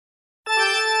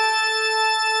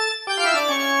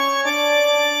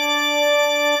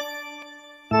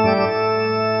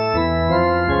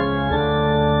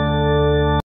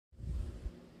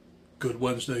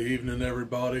Wednesday evening,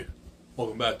 everybody.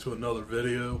 Welcome back to another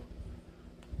video.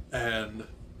 And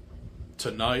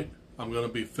tonight I'm going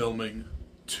to be filming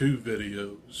two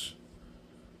videos.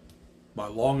 My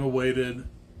long-awaited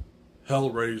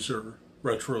Hellraiser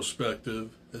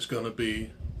Retrospective is going to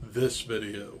be this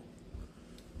video.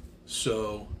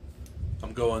 So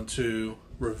I'm going to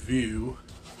review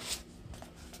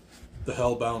The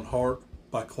Hellbound Heart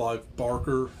by Clive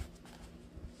Barker,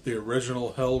 the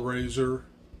original Hellraiser,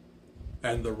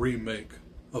 and the remake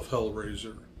of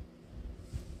Hellraiser.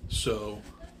 So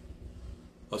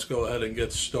let's go ahead and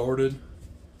get started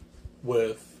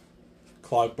with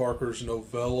Clive Barker's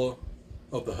novella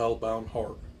of The Hellbound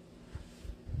Heart.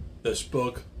 This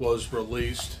book was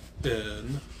released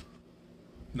in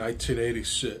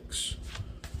 1986.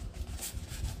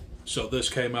 So this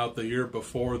came out the year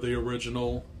before the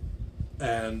original,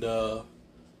 and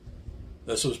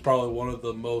this was probably one of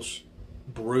the most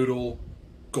brutal,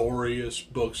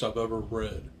 goriest books I've ever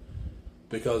read,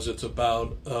 because it's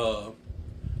about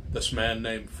this man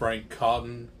named Frank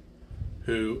Cotton,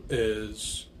 who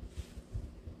is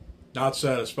not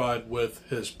satisfied with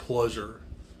his pleasure,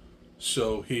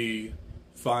 so he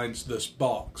finds this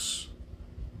box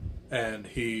and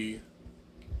he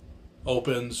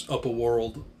opens up a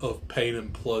world of pain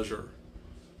and pleasure,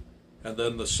 and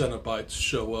then the Cenobites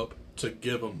show up to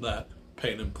give him that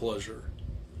pain and pleasure,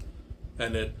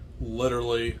 and it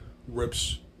literally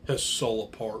rips his soul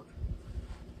apart.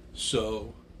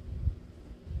 So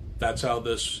that's how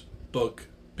this book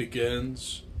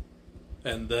begins.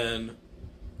 And then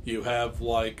you have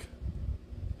like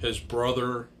his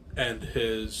brother and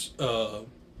his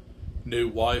new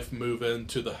wife move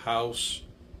into the house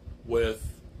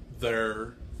with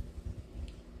their,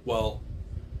 well,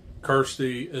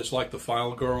 Kirsty is like the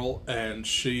final girl, and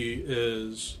she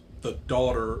is the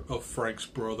daughter of Frank's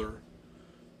brother.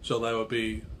 So that would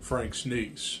be Frank's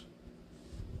niece.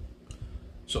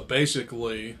 So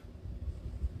basically,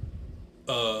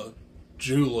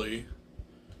 Julie,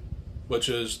 which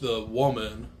is the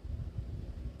woman,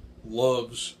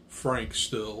 loves Frank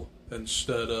still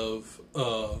instead of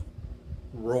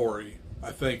Rory.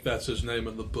 I think that's his name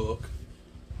in the book.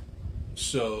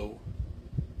 So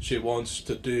she wants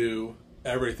to do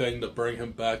everything to bring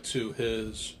him back to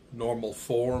his normal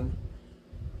form,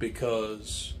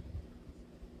 because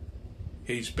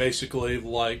he's basically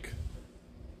like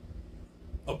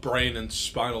a brain and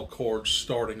spinal cord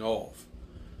starting off.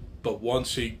 But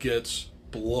once he gets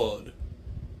blood,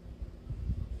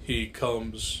 he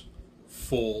comes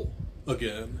full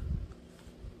again.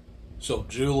 So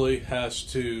Julie has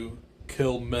to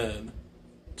kill men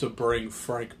to bring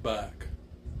Frank back.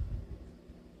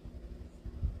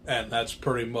 And that's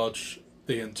pretty much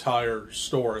the entire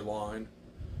storyline.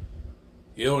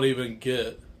 You don't even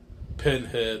get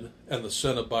Pinhead and the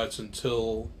Cenobites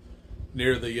until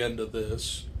near the end of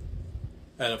this.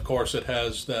 And of course it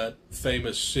has that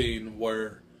famous scene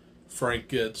where Frank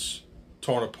gets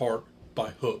torn apart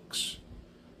by hooks.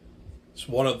 It's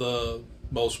one of the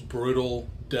most brutal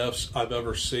deaths I've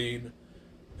ever seen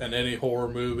in any horror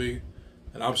movie.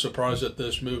 And I'm surprised that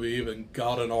this movie even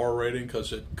got an R rating,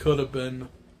 because it could have been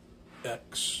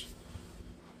X.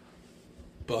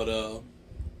 But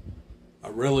I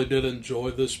really did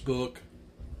enjoy this book.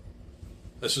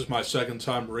 This is my second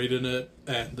time reading it,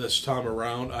 and this time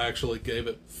around I actually gave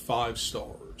it 5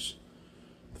 stars.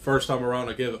 The first time around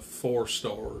I gave it 4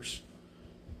 stars.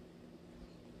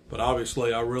 But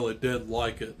obviously I really did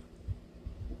like it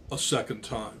a second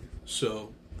time.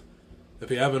 So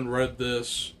if you haven't read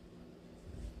this,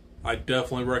 I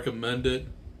definitely recommend it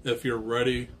if you're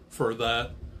ready for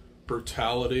that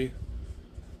brutality.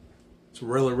 It's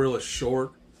really, really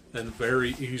short and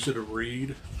very easy to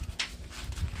read.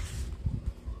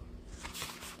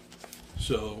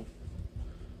 So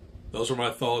those are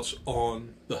my thoughts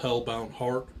on The Hellbound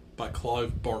Heart by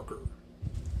Clive Barker.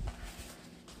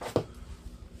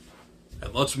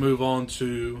 And let's move on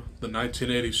to the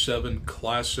 1987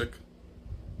 classic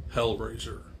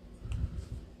Hellraiser.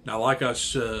 Now, like I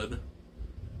said,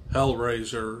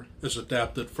 Hellraiser is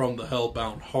adapted from The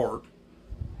Hellbound Heart,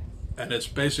 and it's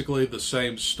basically the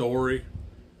same story.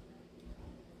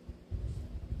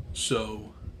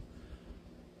 So,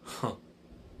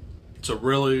 it's a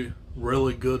really,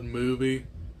 really good movie.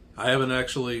 I haven't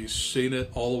actually seen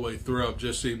it all the way through. I've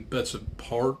just seen bits and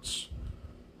parts.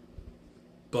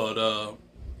 But,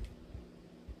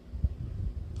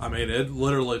 I mean, it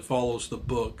literally follows the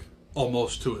book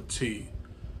almost to a T.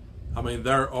 I mean,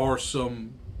 there are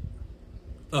some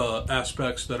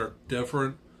aspects that are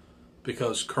different,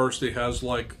 because Kirsty has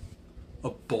like a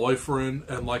boyfriend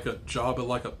and like a job at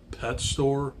like a pet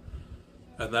store,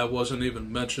 and that wasn't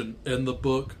even mentioned in the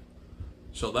book.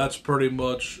 So that's pretty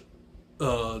much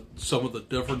some of the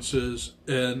differences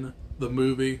in the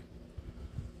movie.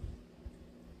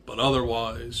 But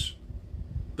otherwise,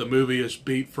 the movie is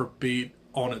beat for beat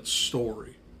on its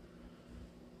story.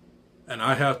 And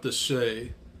I have to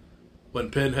say, when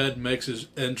Pinhead makes his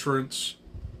entrance,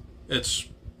 it's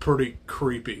pretty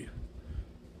creepy.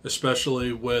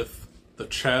 Especially with the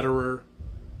Chatterer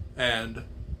and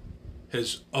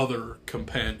his other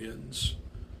companions.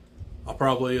 I'll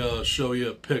probably show you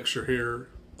a picture here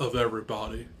of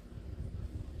everybody.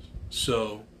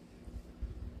 So,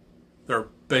 they're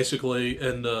basically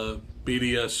into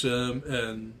BDSM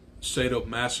and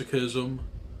sadomasochism.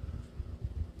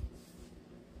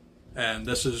 And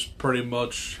this is pretty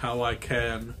much how I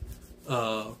can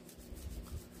talk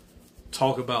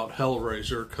about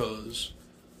Hellraiser, because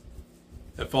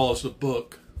it follows the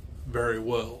book very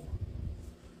well.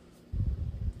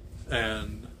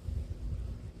 And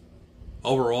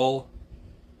overall,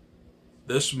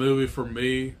 this movie for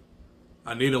me,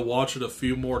 I need to watch it a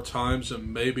few more times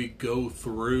and maybe go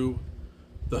through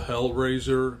the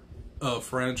Hellraiser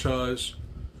franchise.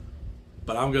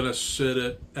 But I'm gonna sit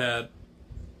it at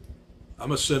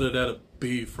a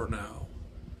B for now,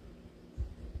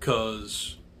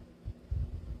 cause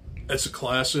it's a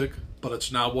classic, but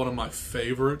it's not one of my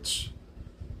favorites.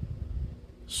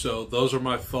 So those are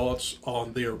my thoughts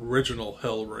on the original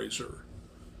Hellraiser.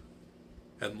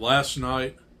 And last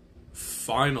night,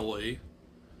 finally,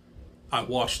 I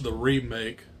watched the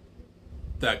remake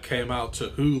that came out to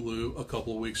Hulu a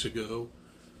couple of weeks ago.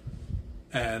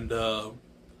 And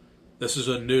this is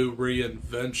a new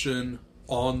reinvention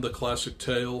on the classic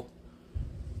tale.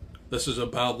 This is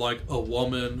about like a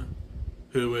woman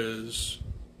who is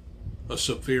a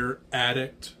severe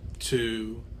addict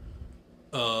to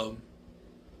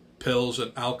pills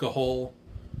and alcohol.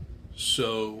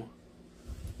 So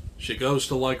she goes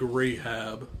to like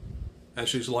rehab, and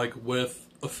she's like with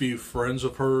a few friends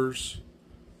of hers.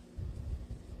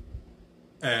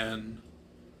 And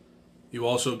you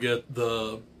also get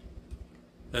the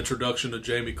introduction to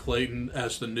Jamie Clayton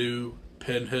as the new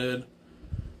Pinhead,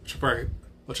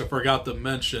 which I forgot to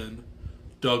mention.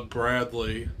 Doug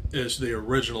Bradley is the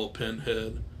original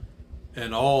Pinhead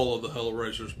and all of the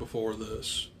Hellraisers before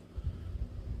this.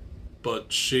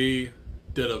 But she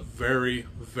did a very,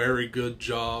 very good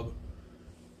job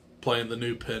playing the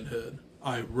new Pinhead.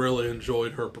 I really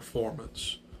enjoyed her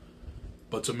performance.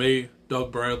 But to me,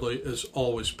 Doug Bradley is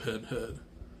always Pinhead.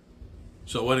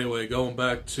 So anyway, going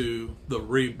back to the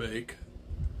remake,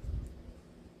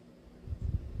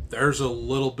 there's a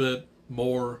little bit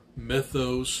more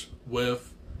mythos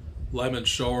with Lemon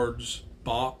Shard's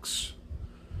box,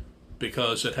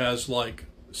 because it has like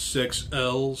 6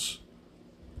 L's,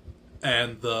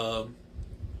 and the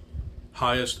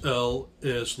highest L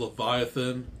is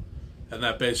Leviathan, and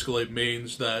that basically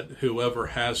means that whoever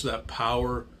has that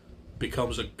power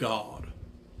becomes a god.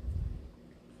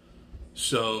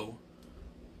 So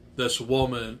this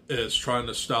woman is trying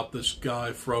to stop this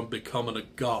guy from becoming a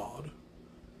god,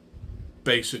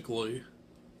 basically.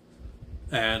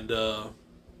 And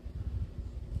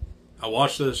I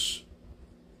watched this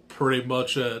pretty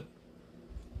much at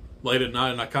late at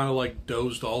night, and I kind of like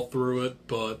dozed all through it,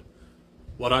 but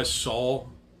what I saw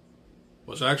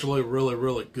was actually really,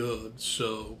 really good.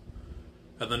 So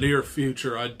in the near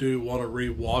future, I do want to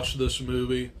rewatch this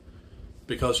movie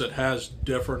because it has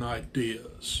different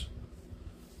ideas.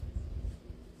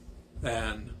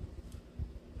 And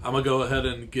I'm going to go ahead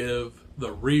and give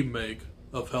the remake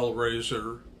of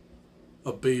Hellraiser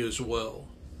a B as well,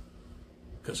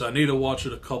 because I need to watch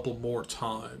it a couple more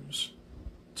times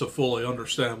to fully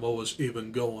understand what was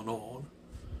even going on.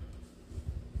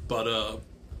 But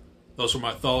those are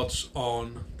my thoughts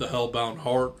on The Hellbound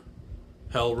Heart,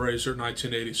 Hellraiser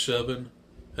 1987,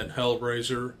 and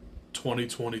Hellraiser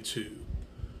 2022.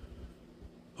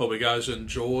 Hope you guys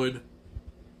enjoyed,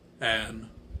 and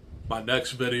my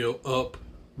next video up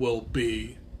will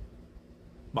be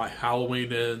my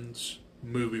Halloween Ends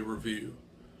movie review.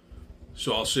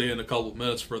 So I'll see you in a couple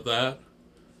minutes for that.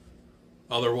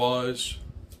 Otherwise,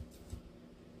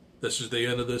 this is the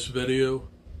end of this video.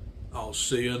 I'll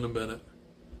see you in a minute.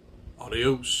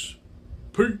 Adios.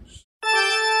 Peace.